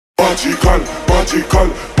Magical, magical,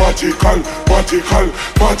 magical, magical,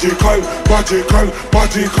 magical, magical,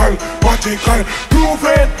 magical, magical. Prove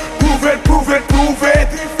it, prove it, prove it, prove it.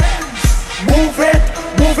 Move it,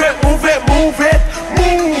 move it, move it, move it,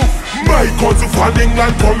 move. My guns from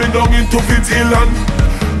England coming down into Vinceland,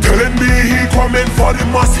 telling me he coming for the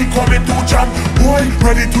mass, he coming to jam. Boy,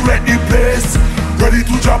 ready to wreck the place, ready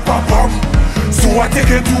to drop a bomb. So I take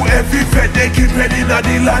it to every vet, they keep it in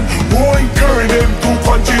the land. Boy, carrying them to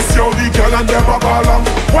countries, yo, the girl and them a call them.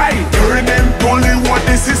 Why? Carrying them only one,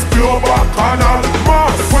 this is pure bacchanal.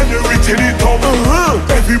 Mass, when you reach in the top,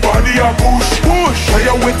 everybody a push, push.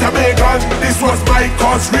 Fire with a Megan, this was my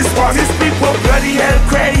cause response. These people bloody hell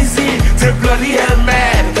crazy, they bloody hell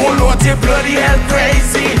mad. Oh Lord, they bloody hell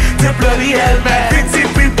crazy, they bloody hell mad. These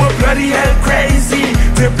people bloody hell crazy,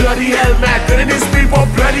 they bloody hell mad. And these people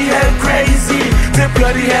bloody hell crazy, they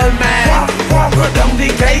bloody hell mad. Walk down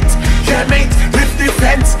the gate, yeah mate, lift the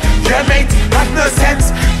fence, yeah mate, have no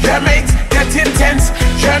sense, yeah mate, get intense,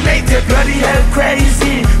 yeah mate, they bloody hell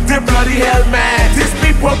crazy, they bloody hell mad. These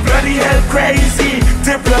people bloody hell crazy,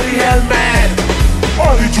 they bloody hell mad.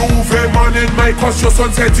 All the Juve man in my cause your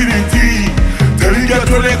sunset in the tea. Tell you get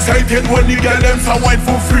all excited when you get them some wine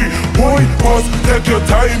for free. Boy, pause, take your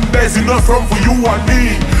time, there's enough room for you and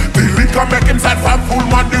me. The liquor making sad fat full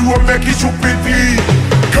man, the room make it shoot pity.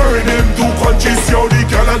 Carrying them to countries, yo, the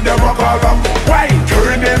girl and them a call them. Why?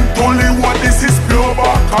 Carrying them to only one, this is pure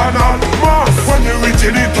bacchanal. Mass, when you reach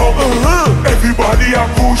in the top, everybody a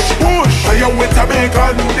push, push. Fire with a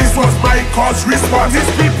Megan, this was my cause response. These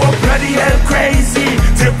people bloody hell crazy,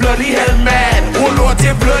 they bloody hell mad. Oh Lord,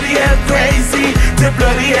 they bloody hell crazy, they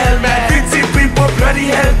bloody hell mad. These people bloody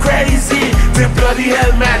hell crazy, they bloody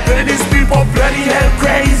hell mad. And these people bloody hell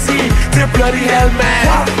crazy, they bloody hell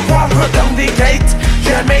mad. Walk down the gate,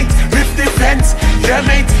 yeah mate, lift the fence, yeah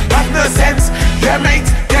mate, have no sense, yeah mate,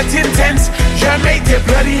 get intense, yeah mate, they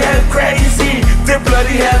bloody hell crazy, they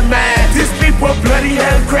bloody hell mad. These people bloody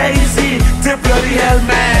hell crazy, they bloody hell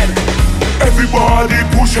mad. Everybody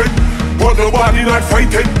pushing, but nobody not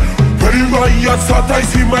fighting. When the riot start, I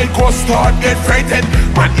see my cause start get frightened.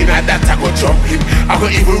 Man, in that I go jumping, I go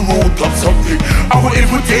even root up something, I go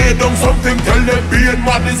even tear down something. Tell them being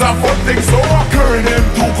mad is a fun thing. So I carry them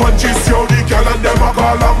to countries, yo, the girl and them a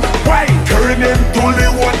call them. Why? Carry them to only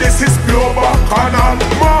one, this is pure bacchanal.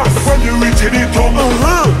 Mass, when you reach in the top,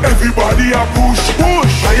 everybody a push,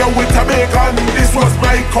 push. Fire with a Megan, this was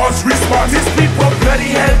my cause response. These people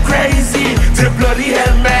bloody hell crazy, they bloody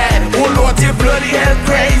hell mad. Oh Lord, they bloody hell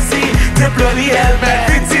crazy, they bloody hell mad.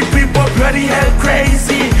 These people bloody hell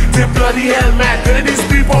crazy, they bloody hell mad. And these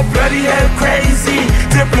people bloody hell crazy,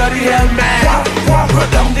 they bloody hell mad. Walk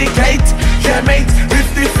down the gate, yeah mate,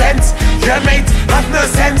 lift the fence, yeah mate, have no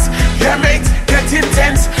sense, yeah mate, get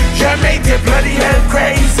intense, yeah mate, they bloody hell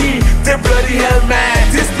crazy, they bloody hell mad.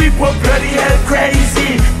 These people bloody hell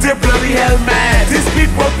crazy, they bloody hell mad. These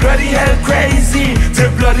people bloody hell crazy, they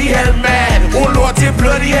bloody hell mad. Oh Lord, they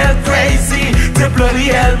bloody hell crazy, they bloody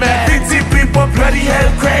hell mad. These people bloody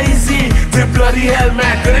hell crazy, they bloody hell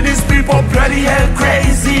mad. And these people bloody hell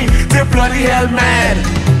crazy, they bloody hell mad.